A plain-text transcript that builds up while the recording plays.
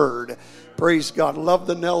Word. Praise God. Love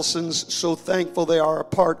the Nelsons. So thankful they are a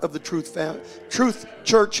part of the Truth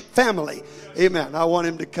Church family. Amen. I want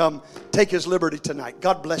him to come take his liberty tonight.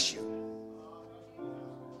 God bless you.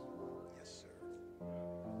 Yes, sir.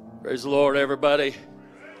 Praise the Lord, everybody.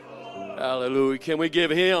 Hallelujah. Can we give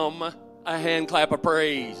him a hand clap of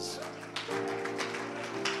praise?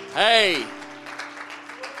 Hey.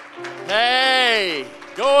 Hey.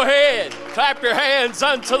 Go ahead. Clap your hands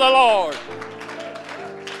unto the Lord.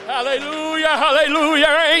 Hallelujah, hallelujah.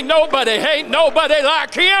 Ain't nobody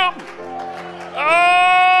like him.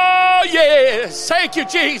 Oh, yes. Thank you,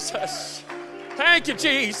 Jesus. Thank you,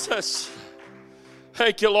 Jesus.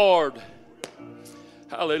 Thank you, Lord.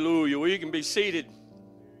 Hallelujah. Well, you can be seated.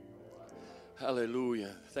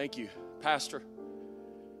 Hallelujah. Thank you, Pastor,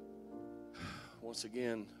 once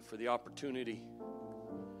again for the opportunity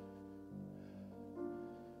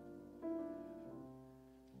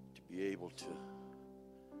to be able to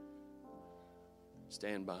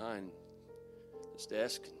stand behind this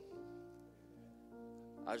desk.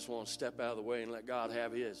 I just want to step out of the way and let God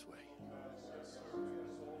have his way.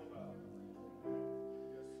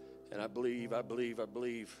 And I believe that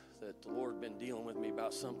the Lord has been dealing with me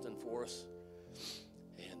about something for us.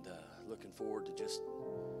 And looking forward to just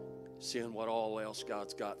seeing what all else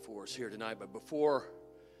God's got for us here tonight. But before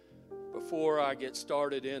I get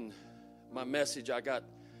started in my message, I got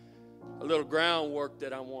a little groundwork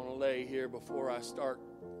that I want to lay here before I start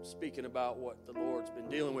speaking about what the Lord's been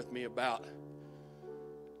dealing with me about.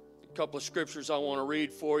 A couple of scriptures I want to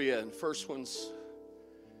read for you. And first one's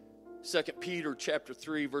 2 Peter chapter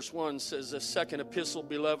 3, verse 1 says, "The second epistle,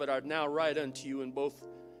 beloved, I now write unto you in both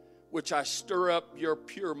which I stir up your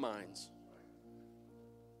pure minds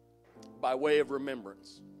by way of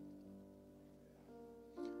remembrance."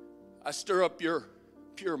 I stir up your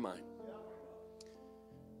pure mind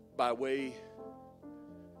by way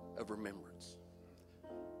of remembrance.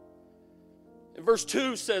 And verse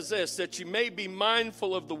 2 says this, that you may be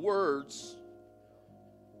mindful of the words,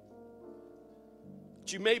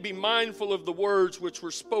 which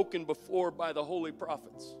were spoken before by the holy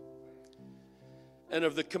prophets, and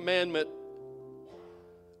of the commandment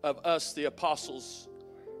of us, the apostles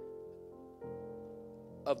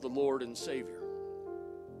of the Lord and Savior.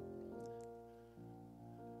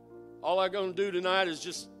 All I'm going to do tonight is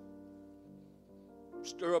just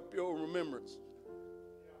stir up your remembrance.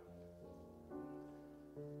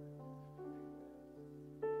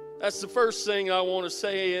 That's the first thing I want to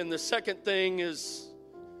say. And the second thing is,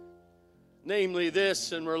 namely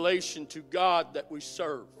this, in relation to God that we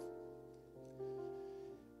serve.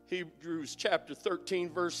 Hebrews chapter 13,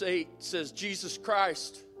 verse 8 says, Jesus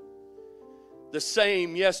Christ, the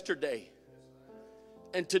same yesterday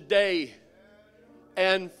and today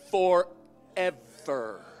and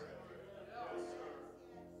forever.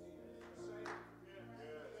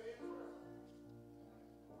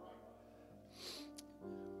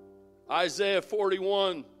 Isaiah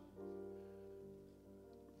 41,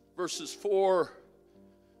 verses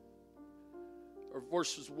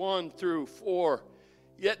 1 through 4.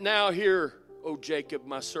 Yet now hear, O Jacob,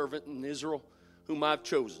 my servant, and Israel, whom I've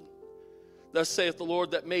chosen. Thus saith the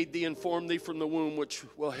Lord that made thee and formed thee from the womb, which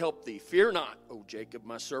will help thee. Fear not, O Jacob,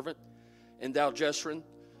 my servant, and thou Jeshurun,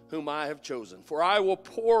 whom I have chosen. For I will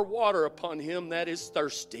pour water upon him that is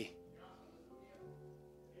thirsty,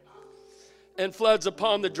 and floods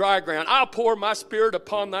upon the dry ground. I'll pour my spirit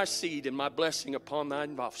upon thy seed, and my blessing upon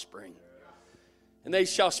thine offspring. And they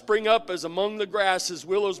shall spring up as among the grasses,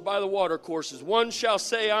 willows by the watercourses. One shall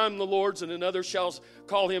say, I am the Lord's, and another shall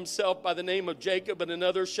call himself by the name of Jacob, and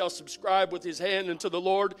another shall subscribe with his hand unto the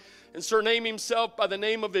Lord, and surname himself by the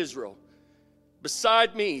name of Israel.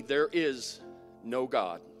 Beside me there is no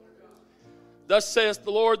God. Thus saith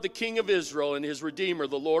the Lord, the King of Israel, and his Redeemer,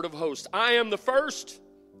 the Lord of hosts. I am the first,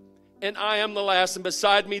 and I am the last, and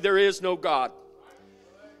beside me there is no God.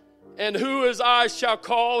 And who as I shall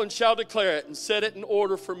call and shall declare it, and set it in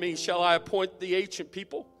order for me, shall I appoint the ancient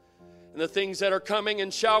people, and the things that are coming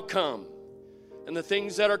and shall come, and the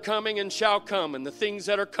things that are coming and shall come, and the things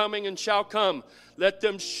that are coming and shall come, let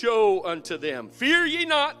them show unto them. Fear ye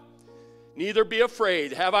not, neither be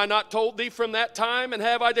afraid. Have I not told thee from that time, and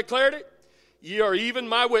have I declared it? Ye are even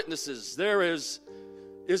my witnesses.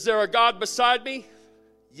 Is there a God beside me?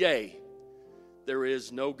 Yea, there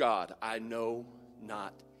is no God. I know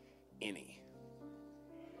not any.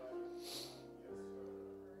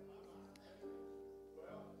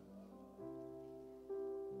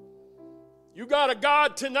 You got a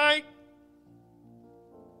God tonight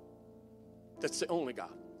that's the only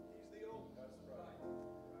God.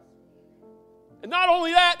 And not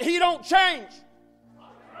only that, he don't change.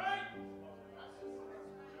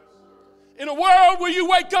 In a world where you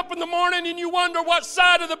wake up in the morning and you wonder what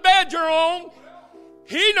side of the bed you're on,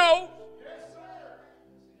 He knows.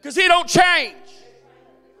 Because He don't change.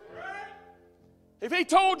 If He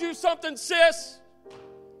told you something, sis,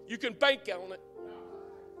 you can bank on it.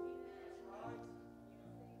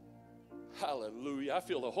 Hallelujah. I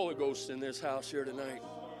feel the Holy Ghost in this house here tonight.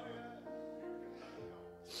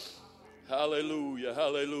 Hallelujah,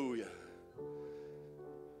 hallelujah.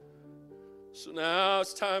 So now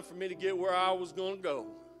it's time for me to get where I was going to go.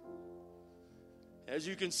 As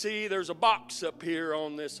you can see, there's a box up here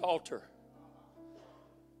on this altar.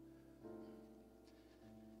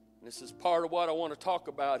 This is part of what I want to talk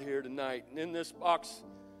about here tonight. And in this box,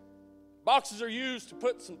 boxes are used to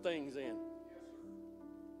put some things in.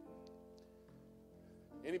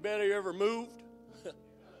 Anybody ever moved?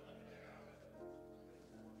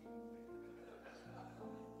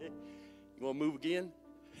 You want to move again?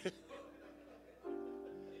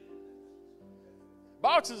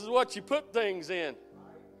 Boxes is what you put things in.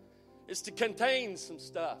 It's to contain some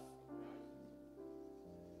stuff.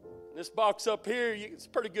 This box up here, it's a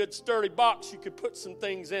pretty good sturdy box. You could put some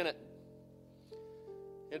things in it.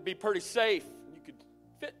 It'd be pretty safe. You could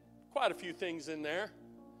fit quite a few things in there.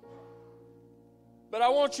 But I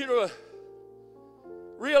want you to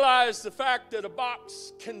realize the fact that a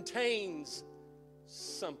box contains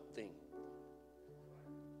something.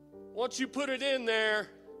 Once you put it in there,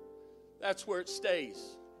 that's where it stays.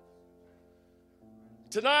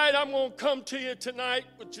 Tonight, I'm going to come to you tonight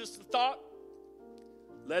with just the thought,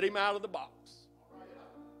 let Him out of the box.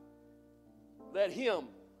 Let Him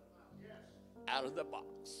out of the box.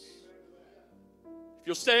 If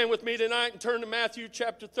you'll stand with me tonight and turn to Matthew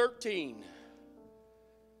chapter 13,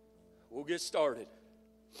 we'll get started.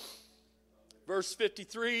 Verse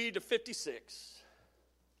 53 to 56.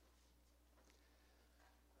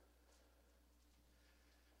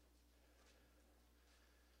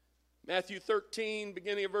 Matthew 13,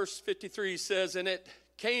 beginning of verse 53 says, "And it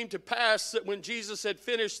came to pass that when Jesus had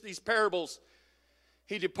finished these parables,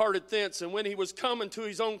 He departed thence. And when He was come into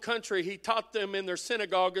His own country, He taught them in their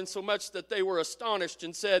synagogue, insomuch that they were astonished,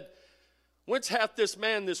 and said, Whence hath this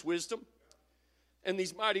man this wisdom and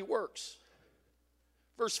these mighty works?"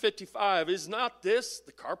 Verse 55, "Is not this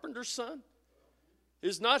the carpenter's son?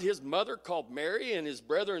 Is not his mother called Mary, and his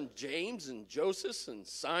brethren James and Joseph and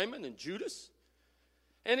Simon and Judas?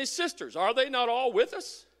 And his sisters, are they not all with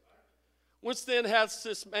us? Whence then hath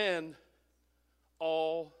this man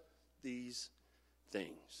all these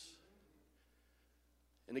things?"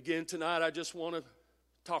 And again tonight, I just want to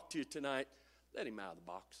talk to you tonight. Let Him out of the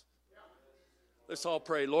box. Let's all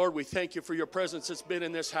pray. Lord, we thank You for Your presence that's been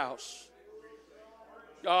in this house.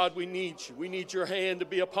 God, we need You. We need Your hand to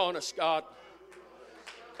be upon us, God.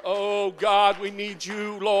 Oh, God, we need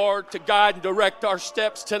You, Lord, to guide and direct our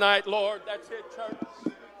steps tonight, Lord. That's it, church.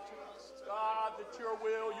 God, that Your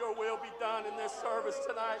will be done in this service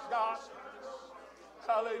tonight, God.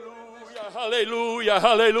 Hallelujah, hallelujah,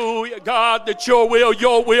 hallelujah. God, that Your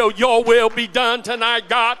will be done tonight,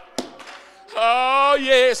 God. Oh,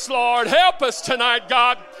 yes, Lord. Help us tonight,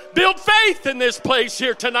 God. Build faith in this place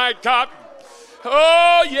here tonight, God.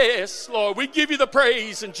 Oh, yes, Lord. We give You the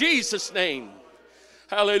praise in Jesus' name.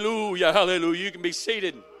 Hallelujah, hallelujah. You can be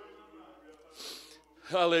seated.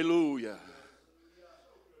 Hallelujah.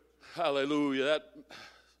 Hallelujah. That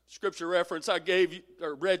scripture reference I gave you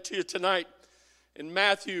or read to you tonight in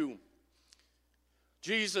Matthew,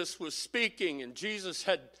 Jesus was speaking, and Jesus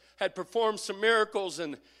had performed some miracles,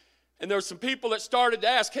 and there were some people that started to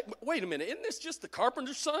ask, hey, wait a minute, isn't this just the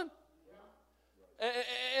carpenter's son?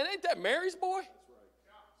 And ain't that Mary's boy?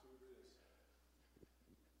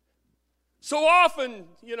 So often,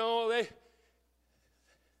 you know,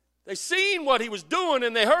 they seen what He was doing,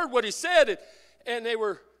 and they heard what He said, and they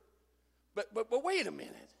were, but wait a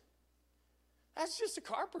minute. That's just a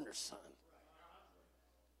carpenter's son.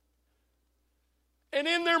 And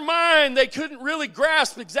in their mind, they couldn't really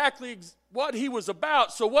grasp exactly what He was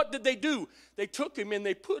about. So what did they do? They took Him and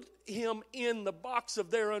they put Him in the box of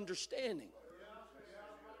their understanding.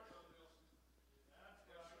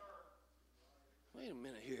 Wait a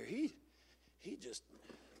minute here. He just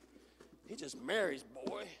Mary's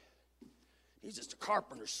boy. He's just a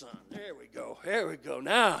carpenter's son. There we go. There we go.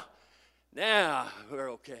 Now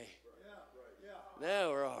we're okay.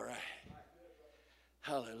 Now we're all right.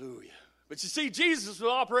 Hallelujah. But you see, Jesus was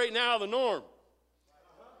operating out of the norm.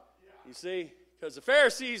 You see, because the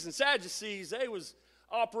Pharisees and Sadducees, they was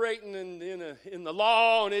operating in the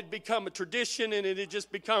law, and it had become a tradition, and it had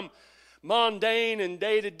just become mundane and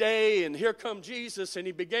day to day. And here come Jesus, and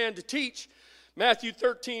He began to teach. Matthew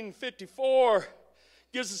 13:54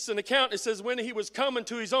 gives us an account. It says, when he was coming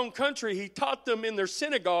to his own country, he taught them in their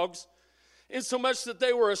synagogues, insomuch that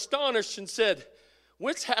they were astonished and said,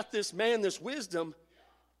 whence hath this man this wisdom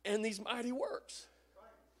and these mighty works?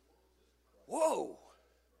 Whoa.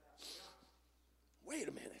 Wait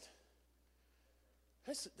a minute.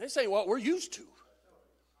 This ain't what we're used to.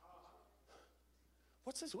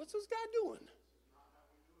 What's this guy doing?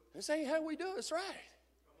 This ain't how we do it. That's right.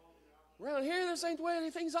 Around here, this ain't the way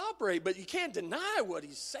things operate, but you can't deny what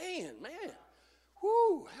he's saying, man.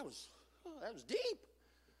 Whoo, that was deep.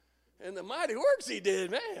 And the mighty works he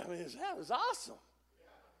did, man, I mean, that was awesome.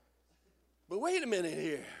 But wait a minute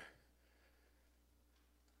here.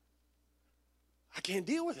 I can't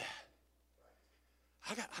deal with that.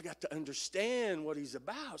 I got to understand what he's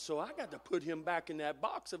about, so I got to put him back in that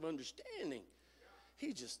box of understanding.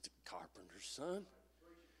 He's just a carpenter's son.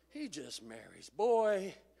 He just marries.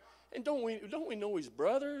 Boy, and don't we know his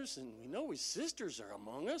brothers, and we know his sisters are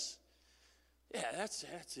among us? Yeah, that's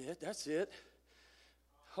it.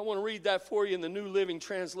 I want to read that for you in the New Living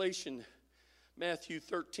Translation, Matthew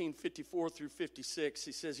 13:54 through 56.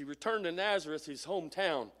 He says, he returned to Nazareth, his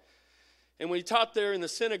hometown. And when he taught there in the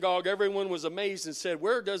synagogue, everyone was amazed and said,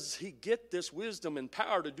 where does he get this wisdom and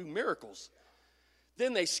power to do miracles?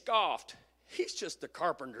 Then they scoffed. He's just a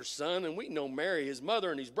carpenter's son, and we know Mary, his mother,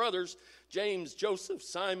 and his brothers, James, Joseph,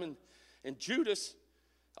 Simon, and Judas.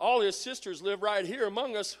 All his sisters live right here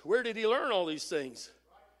among us. Where did he learn all these things?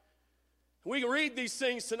 We can read these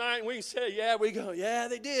things tonight, and we can say, yeah,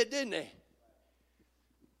 they did, didn't they?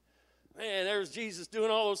 Man, there's Jesus doing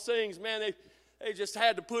all those things. Man, they just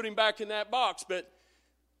had to put him back in that box, but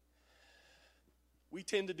we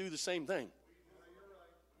tend to do the same thing.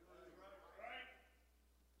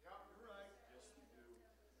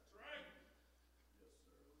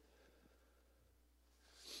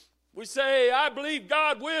 We say, I believe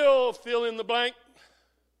God will fill in the blank.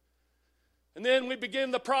 And then we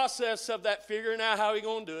begin the process of that, figuring out how he's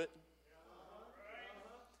going to do it.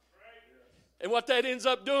 And what that ends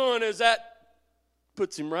up doing is that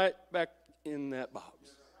puts him right back in that box.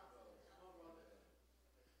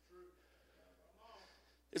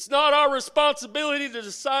 It's not our responsibility to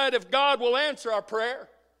decide if God will answer our prayer.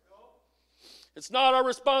 It's not our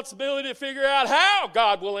responsibility to figure out how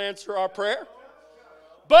God will answer our prayer.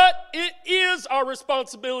 But it is our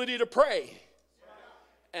responsibility to pray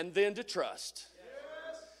and then to trust.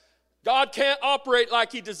 God can't operate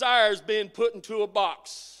like he desires being put into a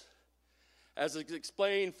box. As it's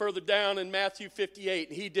explained further down in Matthew 58,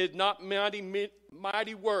 he did not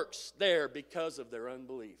mighty works there because of their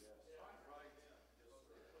unbelief.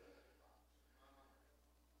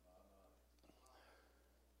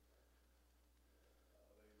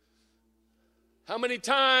 How many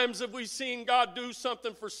times have we seen God do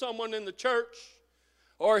something for someone in the church,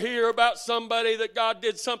 or hear about somebody that God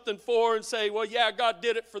did something for and say, well, yeah, God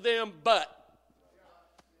did it for them, but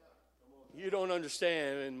you don't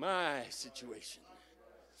understand in my situation.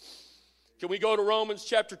 Can we go to Romans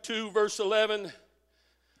chapter 2, verse 11? I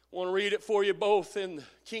want to read it for you both in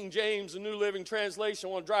King James, the New Living Translation.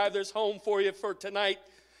 I want to drive this home for you for tonight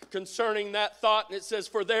concerning that thought. And it says,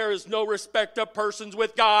 for there is no respect of persons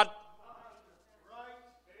with God.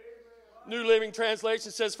 New Living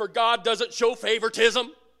Translation says, for God doesn't show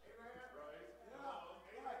favoritism.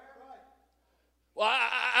 Well,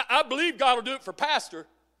 I believe God will do it for pastor.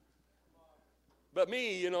 But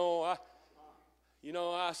me, I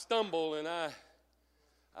stumble and I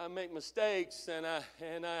make mistakes and I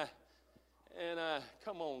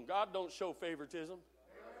come on, God don't show favoritism.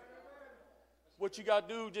 What you got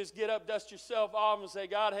to do, just get up, dust yourself off and say,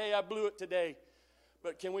 God, hey, I blew it today.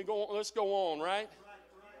 But can we go on? Let's go on, right?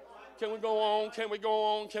 Can we go on? Can we go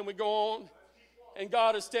on? Can we go on? And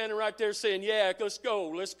God is standing right there saying, yeah, let's go.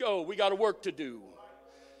 Let's go. We got a work to do.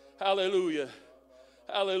 Hallelujah.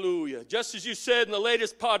 Hallelujah. Just as you said in the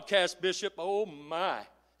latest podcast, Bishop, oh my.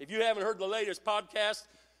 If you haven't heard the latest podcast,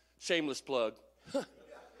 shameless plug.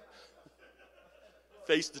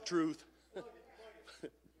 Face the truth.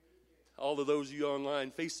 All of those of you online,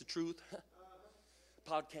 Face the Truth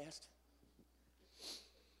podcast.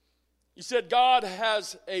 You said God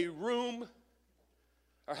has a room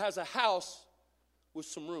or has a house with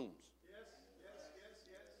some rooms. Yes.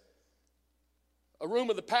 A room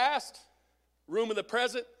of the past, a room of the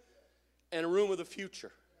present, and a room of the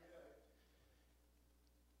future.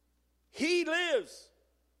 He lives.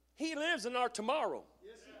 He lives in our tomorrow.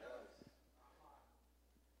 Yes, he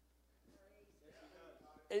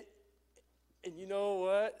does. And you know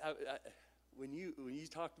what? When you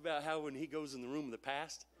talked about how when he goes in the room of the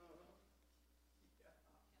past,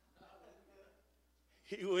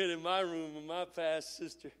 he went in my room in my past,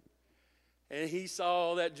 sister, And he saw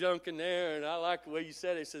all that junk in there, and I like the way you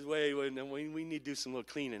said it. He says, wait, no, we need to do some little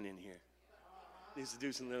cleaning in here. Needs to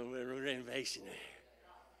do some little renovation there.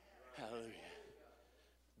 Hallelujah.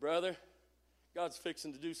 Brother, God's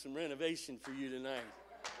fixing to do some renovation for you tonight.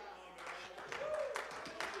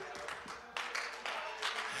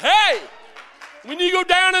 Hey, when you go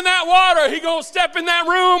down in that water, he going to step in that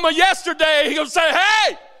room of yesterday. He going to say,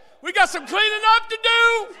 hey, we got some cleaning up to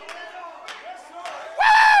do.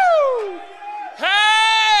 Woo!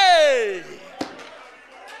 Hey!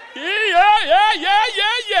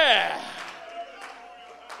 Yeah.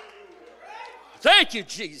 Thank you,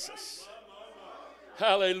 Jesus.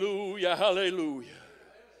 Hallelujah.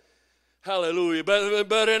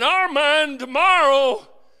 But in our mind, tomorrow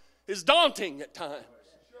is daunting at times.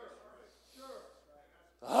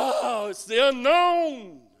 Oh, it's the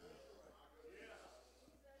unknown.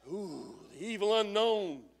 Ooh, the evil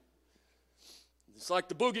unknown. It's like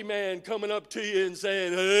the boogeyman coming up to you and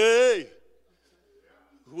saying, hey,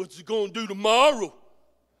 what's he going to do tomorrow?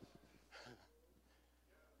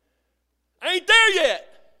 I ain't there yet.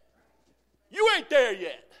 You ain't there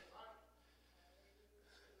yet.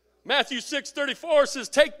 Matthew 6:34 says,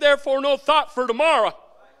 take therefore no thought for tomorrow,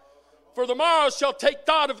 for tomorrow shall take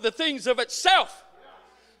thought of the things of itself.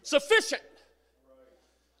 Sufficient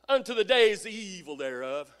unto the day is the evil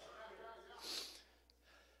thereof.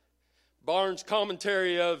 Barnes'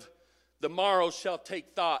 commentary of the morrow shall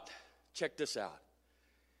take thought. Check this out.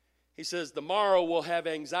 He says the morrow will have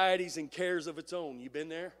anxieties and cares of its own. You been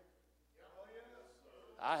there?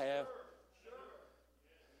 I have.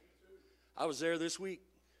 I was there this week.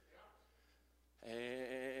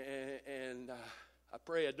 And I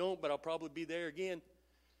pray I don't, but I'll probably be there again.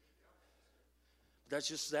 That's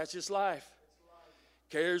just life.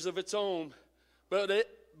 Cares of its own. But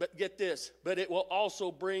get this, but it will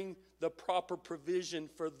also bring the proper provision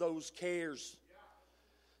for those cares.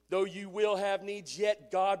 Though you will have needs,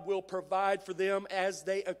 yet God will provide for them as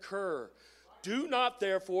they occur. Do not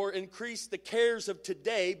therefore increase the cares of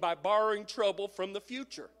today by borrowing trouble from the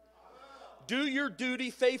future. Do your duty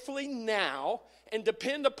faithfully now and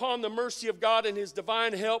depend upon the mercy of God and his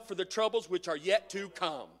divine help for the troubles which are yet to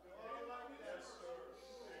come.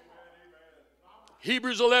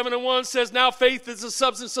 Hebrews 11:1 says, now faith is the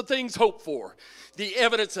substance of things hoped for, the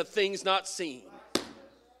evidence of things not seen.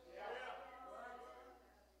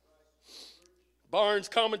 Barnes'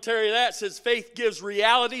 commentary to that says, faith gives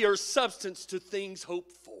reality or substance to things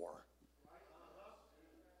hoped for.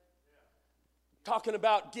 Talking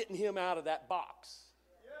about getting him out of that box.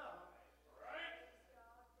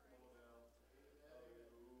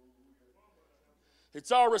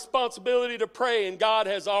 It's our responsibility to pray, and God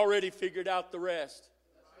has already figured out the rest.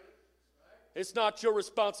 It's not your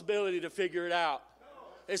responsibility to figure it out.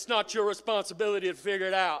 It's not your responsibility to figure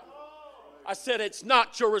it out. I said it's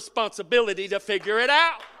not your responsibility to figure it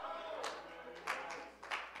out.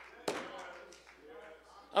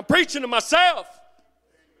 I'm preaching to myself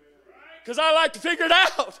because I like to figure it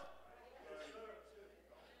out.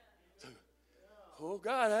 Oh,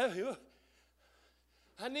 God,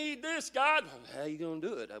 I need this, God. How are you going to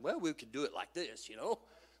do it? Well, we could do it like this, you know.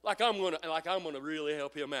 Like I'm going to really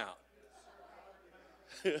help him out.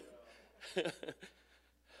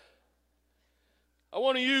 I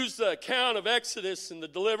want to use the account of Exodus and the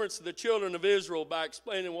deliverance of the children of Israel by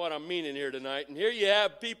explaining what I'm meaning here tonight. And here you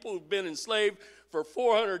have people who've been enslaved for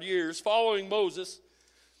 400 years following Moses.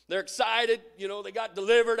 They're excited. You know, they got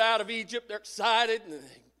delivered out of Egypt. They're excited. And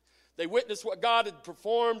they witnessed what God had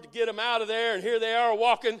performed to get them out of there. And here they are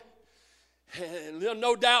walking. And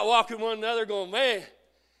no doubt walking one another going, man,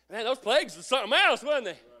 those plagues was something else, wasn't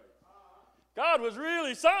they? God was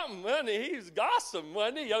really something, wasn't he? He was awesome,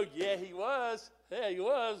 wasn't he? Oh, yeah, he was. Yeah, he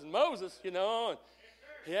was. And Moses, you know. And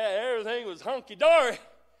yeah, everything was hunky-dory.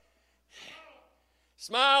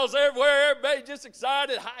 Smiles everywhere. Everybody just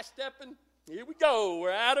excited, high-stepping. Here we go.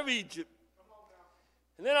 We're out of Egypt.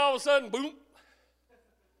 And then all of a sudden, boom.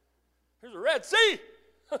 There's a Red Sea.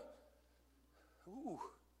 Ooh.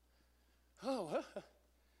 Oh,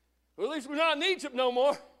 well, at least we're not in Egypt no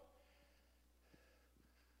more.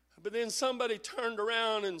 But then somebody turned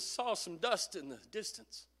around and saw some dust in the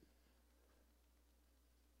distance.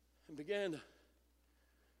 And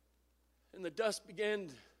the dust began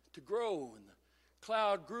to grow, and the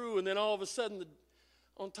cloud grew, and then all of a sudden,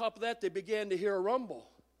 on top of that, they began to hear a rumble.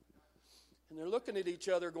 And they're looking at each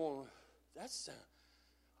other going,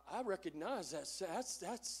 I recognize that.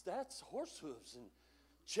 That's horse hooves and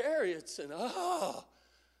chariots, and oh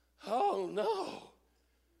no.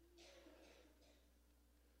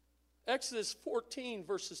 Exodus 14,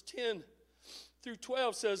 verses 10 through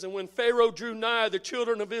 12 says, and when Pharaoh drew nigh, the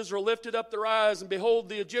children of Israel lifted up their eyes, and behold,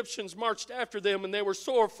 the Egyptians marched after them, and they were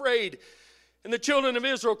sore afraid. And the children of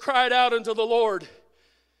Israel cried out unto the Lord.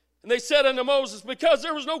 And they said unto Moses, because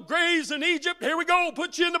there was no graves in Egypt, here we go,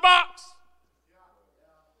 put you in the box.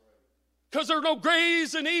 Because there were no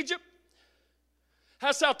graves in Egypt,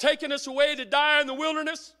 hast thou taken us away to die in the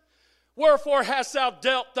wilderness? Wherefore hast thou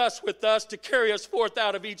dealt thus with us to carry us forth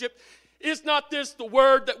out of Egypt? Is not this the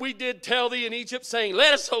word that we did tell thee in Egypt, saying,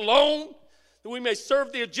 let us alone, that we may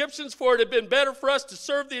serve the Egyptians? For it had been better for us to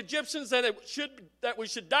serve the Egyptians than that we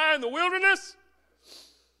should die in the wilderness.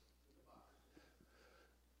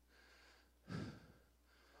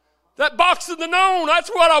 That box of the known, that's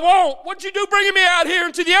what I want. What'd you do bringing me out here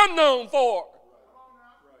into the unknown for?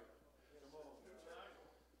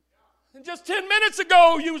 And just 10 minutes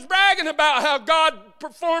ago, you was bragging about how God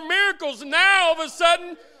performed miracles, and now all of a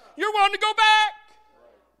sudden, you're wanting to go back.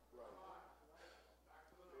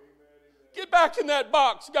 Get back in that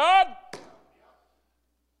box, God.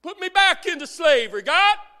 Put me back into slavery,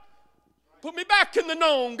 God. Put me back in the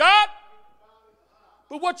known, God.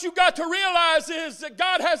 But what you got to realize is that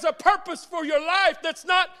God has a purpose for your life that's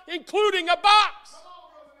not including a box.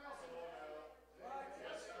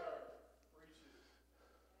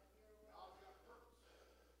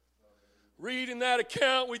 Reading that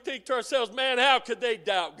account, we think to ourselves, man, how could they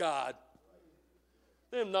doubt God?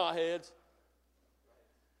 Them knotheads.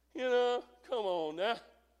 You know, come on now.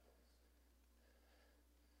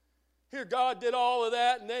 Here God did all of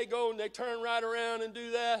that, and they go and they turn right around and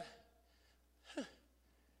do that.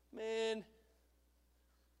 Man.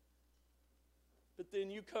 But then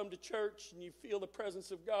you come to church and you feel the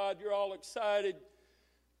presence of God. You're all excited.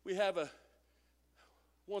 We have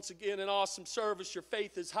once again, an awesome service. Your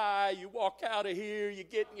faith is high. You walk out of here. You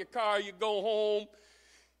get in your car. You go home.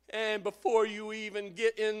 And before you even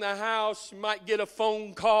get in the house, you might get a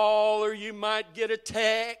phone call or you might get a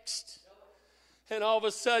text. And all of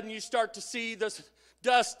a sudden, you start to see the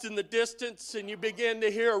dust in the distance, and you begin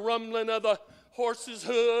to hear a rumbling of the horse's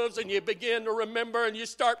hooves, and you begin to remember, and you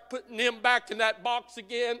start putting him back in that box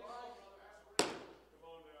again.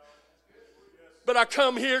 But I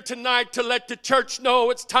come here tonight to let the church know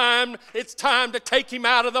it's time to take him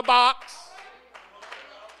out of the box.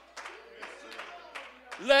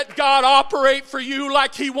 Let God operate for you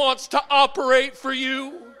like he wants to operate for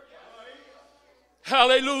you.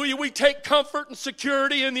 Hallelujah. We take comfort and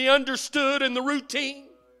security in the understood and the routine,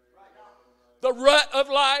 the rut of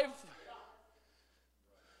life,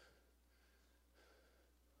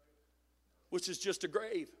 which is just a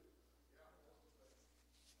grave.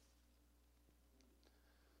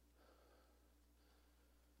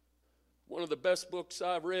 One of the best books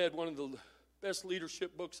I've read, one of the best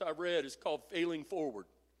leadership books I've read is called Failing Forward.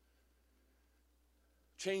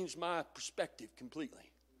 Changed my perspective completely.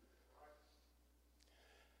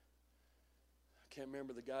 I can't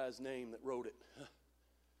remember the guy's name that wrote it.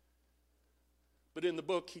 But in the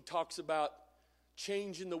book, he talks about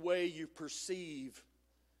changing the way you perceive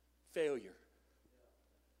failure.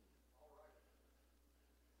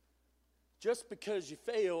 Just because you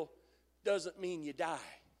fail doesn't mean you die.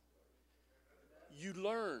 You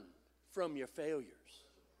learn from your failures.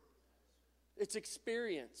 It's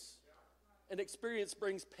experience. And experience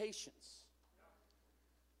brings patience.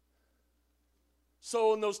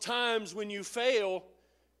 So in those times when you fail,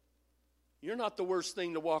 you're not the worst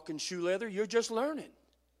thing to walk in shoe leather. You're just learning.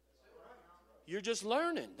 You're just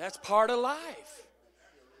learning. That's part of life.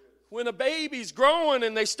 When a baby's growing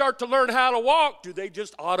and they start to learn how to walk, do they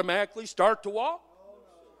just automatically start to walk?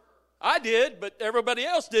 I did, but everybody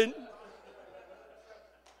else didn't.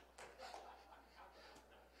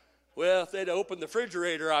 Well, if they'd opened the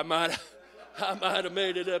refrigerator, I might have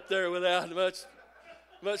made it up there without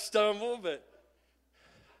much stumble,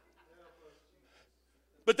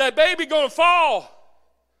 but that baby gonna fall.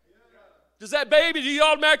 Does that baby, do you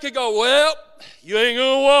automatically go, well, you ain't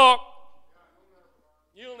gonna walk?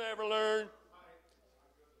 You'll never learn.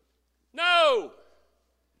 No.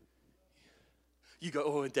 You go,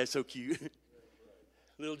 oh, isn't that so cute?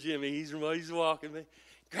 Little Jimmy, he's walking, man.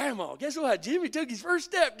 Grandma, guess what? Jimmy took his first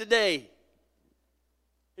step today.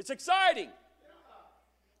 It's exciting.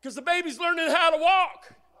 Because the baby's learning how to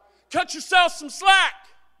walk. Cut yourself some slack.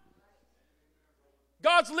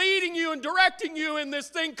 God's leading you and directing you in this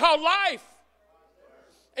thing called life.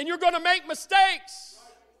 And you're going to make mistakes.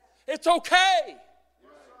 It's okay.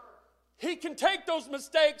 He can take those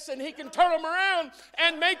mistakes and he can turn them around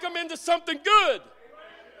and make them into something good.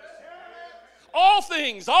 All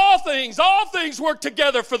things work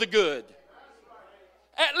together for the good.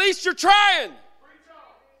 At least you're trying.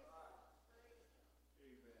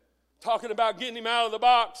 Talking about getting him out of the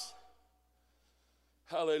box.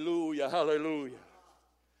 Hallelujah, hallelujah.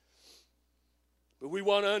 But we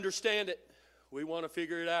want to understand it. We want to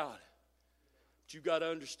figure it out. But you've got to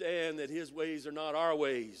understand that his ways are not our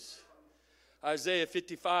ways. Isaiah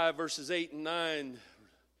 55 verses 8 and 9.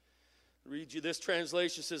 Read you this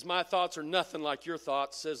translation. Says, my thoughts are nothing like your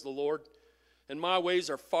thoughts, says the Lord. And my ways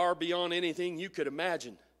are far beyond anything you could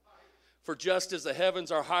imagine. For just as the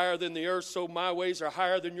heavens are higher than the earth, so my ways are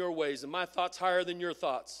higher than your ways, and my thoughts higher than your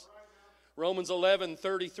thoughts. Romans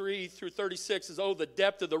 11:33 through 36 says, oh, the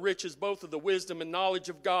depth of the riches, both of the wisdom and knowledge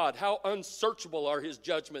of God. How unsearchable are his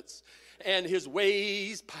judgments, and his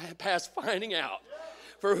ways past finding out.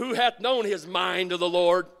 For who hath known his mind of the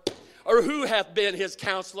Lord? Or who hath been his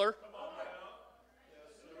counselor?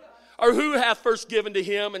 Or who hath first given to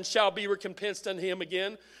him, and shall be recompensed unto him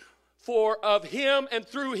again? For of him and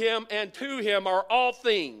through him and to him are all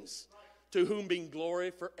things, to whom be glory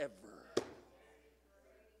forever.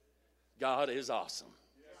 God is awesome.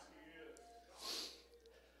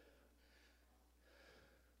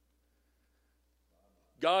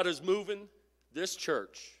 God is moving this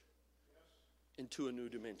church into a new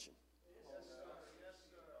dimension.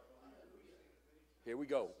 Here we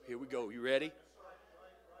go. Here we go. You ready?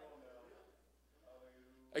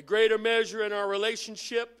 A greater measure in our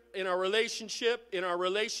relationship, and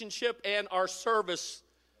our service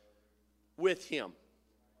with him.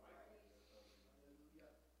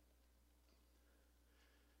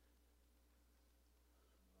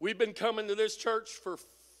 We've been coming to this church for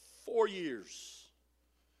 4 years.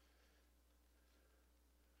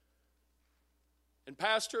 And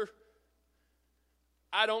Pastor,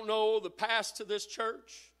 I don't know the past to this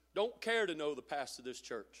church. Don't care to know the past of this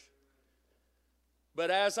church. But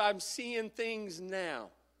as I'm seeing things now,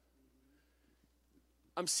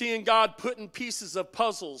 I'm seeing God putting pieces of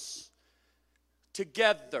puzzles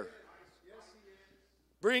together,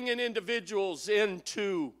 bringing individuals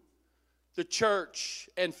into the church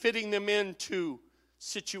and fitting them into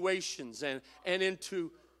situations and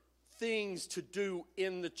into things to do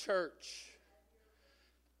in the church.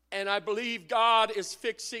 And I believe God is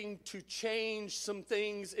fixing to change some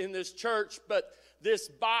things in this church, but this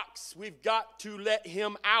box, we've got to let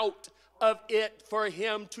him out of it for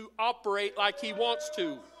him to operate like he wants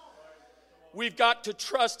to. We've got to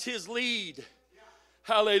trust his lead.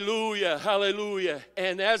 Hallelujah, hallelujah.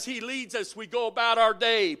 And as he leads us, we go about our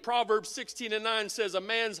day. Proverbs 16 and 9 says, a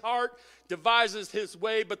man's heart devises his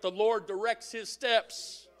way, but the Lord directs his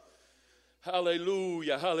steps.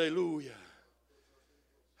 Hallelujah, hallelujah,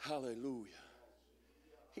 hallelujah.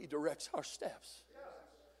 He directs our steps.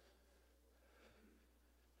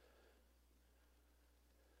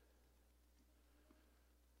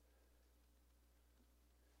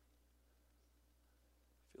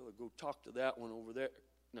 Go talk to that one over there.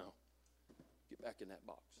 No. Get back in that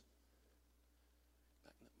box.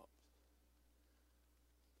 Back in that box.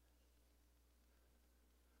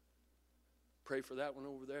 Pray for that one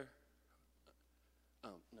over there. No.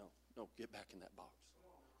 Get back in that box.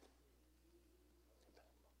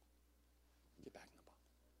 Get back in the box.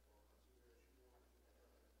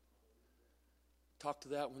 Talk to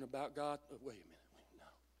that one about God. Oh, wait a minute. No.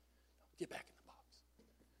 Get back in the box.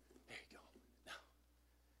 There you go.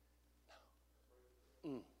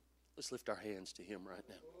 Let's lift our hands to him right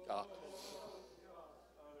now. God.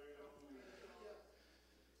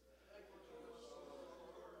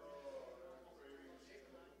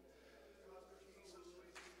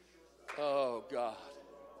 Oh, God.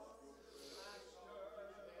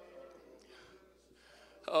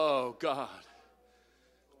 Oh, God.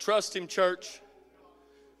 Trust him, church.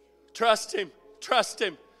 Trust him. Trust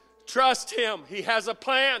him. Trust him. He has a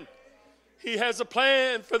plan. He has a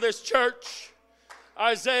plan for this church.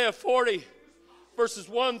 Isaiah 40, verses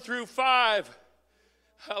 1 through 5.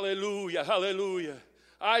 Hallelujah, hallelujah.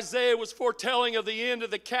 Isaiah was foretelling of the end of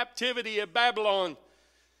the captivity of Babylon.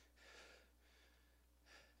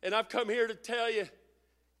 And I've come here to tell you,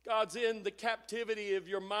 God's in the captivity of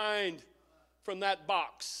your mind from that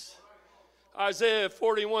box. Isaiah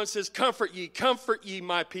 41 says, comfort ye,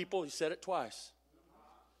 my people. He said it twice.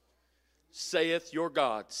 Saith your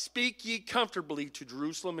God. Speak ye comfortably to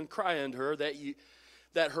Jerusalem, and cry unto her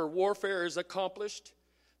that her warfare is accomplished,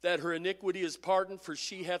 that her iniquity is pardoned, for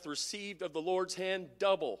she hath received of the Lord's hand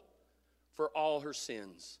double for all her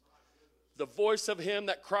sins. The voice of him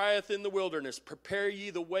that crieth in the wilderness, prepare ye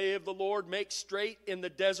the way of the Lord, make straight in the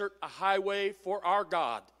desert a highway for our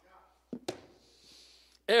God.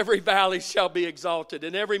 Every valley shall be exalted,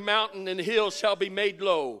 and every mountain and hill shall be made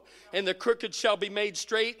low, and the crooked shall be made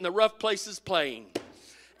straight, and the rough places plain.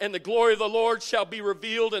 And the glory of the Lord shall be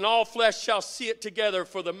revealed, and all flesh shall see it together,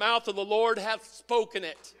 for the mouth of the Lord hath spoken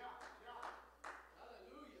it.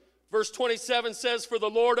 Verse 27 says, for the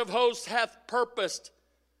Lord of hosts hath purposed.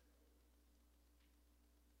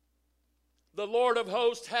 The Lord of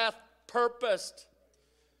hosts hath purposed.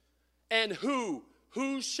 And who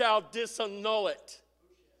shall disannul it?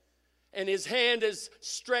 And his hand is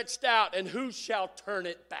stretched out, and who shall turn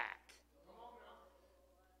it back?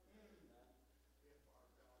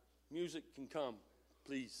 Music can come,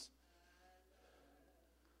 please.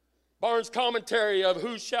 Barnes' commentary of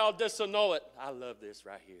who shall disannul it. I love this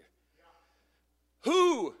right here.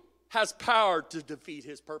 Who has power to defeat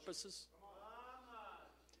his purposes?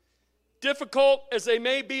 Difficult as they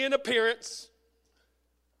may be in appearance.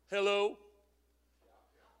 Hello.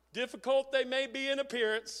 Difficult they may be in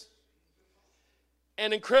appearance,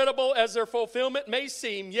 and incredible as their fulfillment may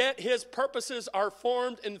seem, yet his purposes are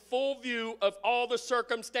formed in full view of all the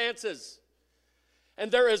circumstances.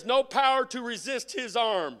 And there is no power to resist his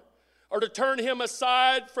arm or to turn him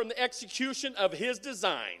aside from the execution of his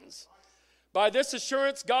designs. By this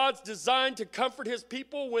assurance, God's design to comfort his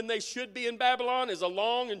people when they should be in Babylon is a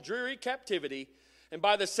long and dreary captivity. And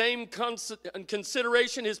by the same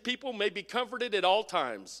consideration, his people may be comforted at all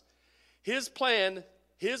times. His plans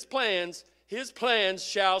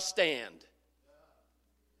shall stand.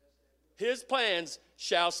 His plans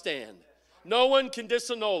shall stand. No one can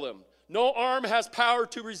disannul him. No arm has power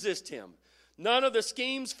to resist him. None of the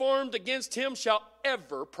schemes formed against him shall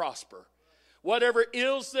ever prosper. Whatever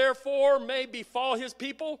ills, therefore, may befall his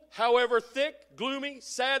people, however thick, gloomy,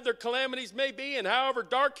 sad their calamities may be, and however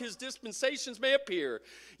dark his dispensations may appear,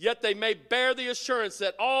 yet they may bear the assurance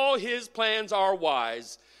that all his plans are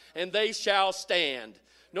wise, and they shall stand.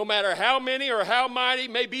 No matter how many or how mighty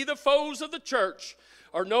may be the foes of the church,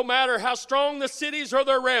 or no matter how strong the cities or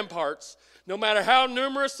their ramparts, no matter how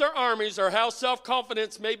numerous their armies or how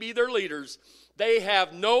self-confident may be their leaders, they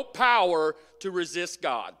have no power to resist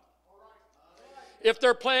God. If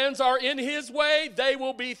their plans are in his way, they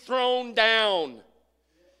will be thrown down.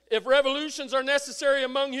 If revolutions are necessary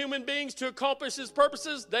among human beings to accomplish his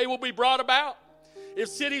purposes, they will be brought about. If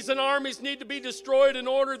cities and armies need to be destroyed in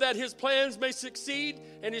order that his plans may succeed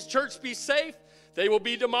and his church be safe, they will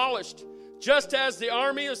be demolished. Just as the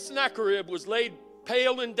army of Sennacherib was laid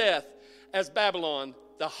pale in death, as Babylon,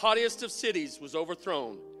 the haughtiest of cities, was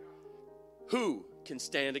overthrown. Who can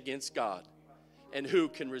stand against God? And who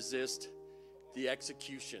can resist the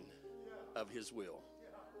execution of his will?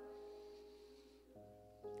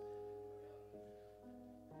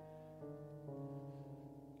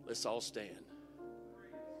 Let's all stand.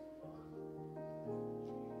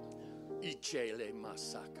 Ichele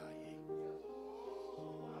masakaye.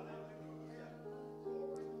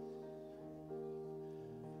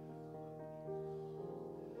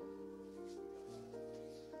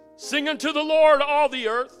 Sing unto the Lord, all the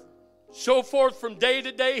earth. Show forth from day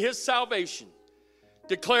to day his salvation.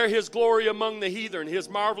 Declare his glory among the heathen, his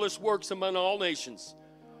marvelous works among all nations.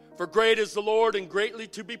 For great is the Lord and greatly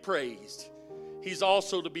to be praised. He's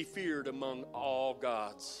also to be feared among all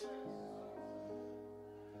gods.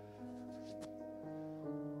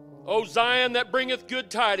 O Zion, that bringeth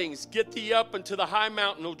good tidings, get thee up unto the high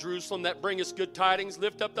mountain, O Jerusalem, that bringeth good tidings.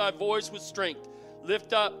 Lift up thy voice with strength.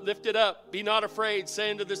 Lift it up. Be not afraid,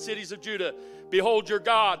 saying to the cities of Judah, behold your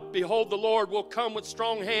God. Behold, the Lord will come with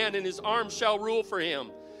strong hand, and his arm shall rule for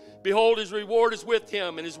him. Behold, his reward is with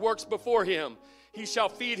him, and his works before him. He shall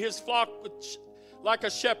feed his flock like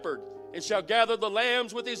a shepherd, and shall gather the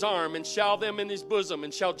lambs with his arm, and shall them in his bosom,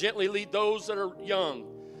 and shall gently lead those that are young.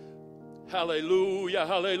 Hallelujah,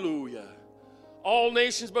 hallelujah. All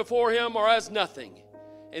nations before him are as nothing,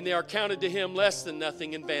 and they are counted to him less than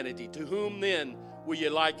nothing in vanity. To whom then will ye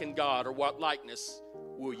liken God, or what likeness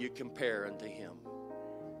will ye compare unto him?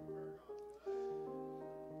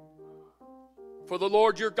 For the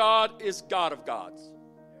Lord your God is God of gods,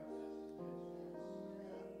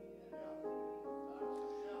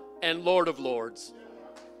 and Lord of lords,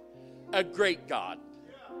 a great God,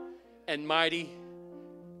 and mighty,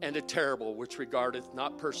 and a terrible, which regardeth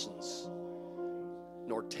not persons,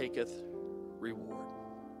 nor taketh reward.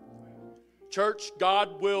 Church,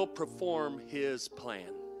 God will perform his plan.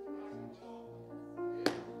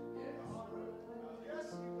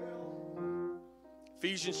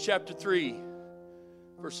 Ephesians chapter 3,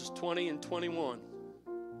 verses 20 and 21.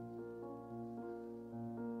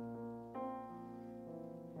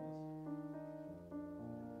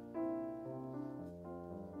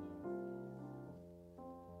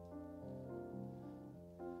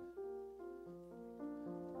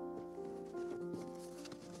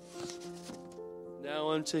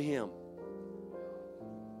 Now unto him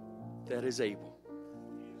that is able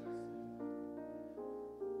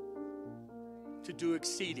to do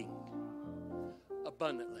exceeding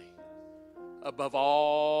abundantly above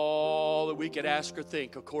all that we could ask or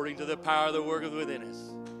think, according to the power that worketh within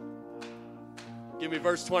us. Give me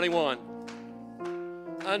verse 21.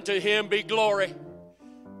 Unto him be glory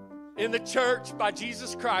in the church by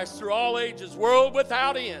Jesus Christ through all ages, world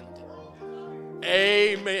without end.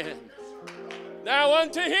 Amen. Now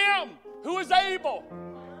unto him who is able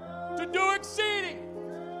to do exceeding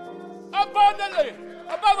abundantly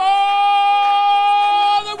above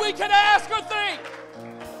all that we can ask or think.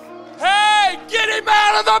 Hey, get him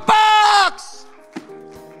out of the box.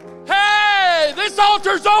 Hey, this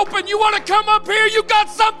altar's open. You want to come up here? You got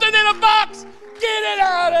something in a box. Get it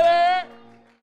out of there.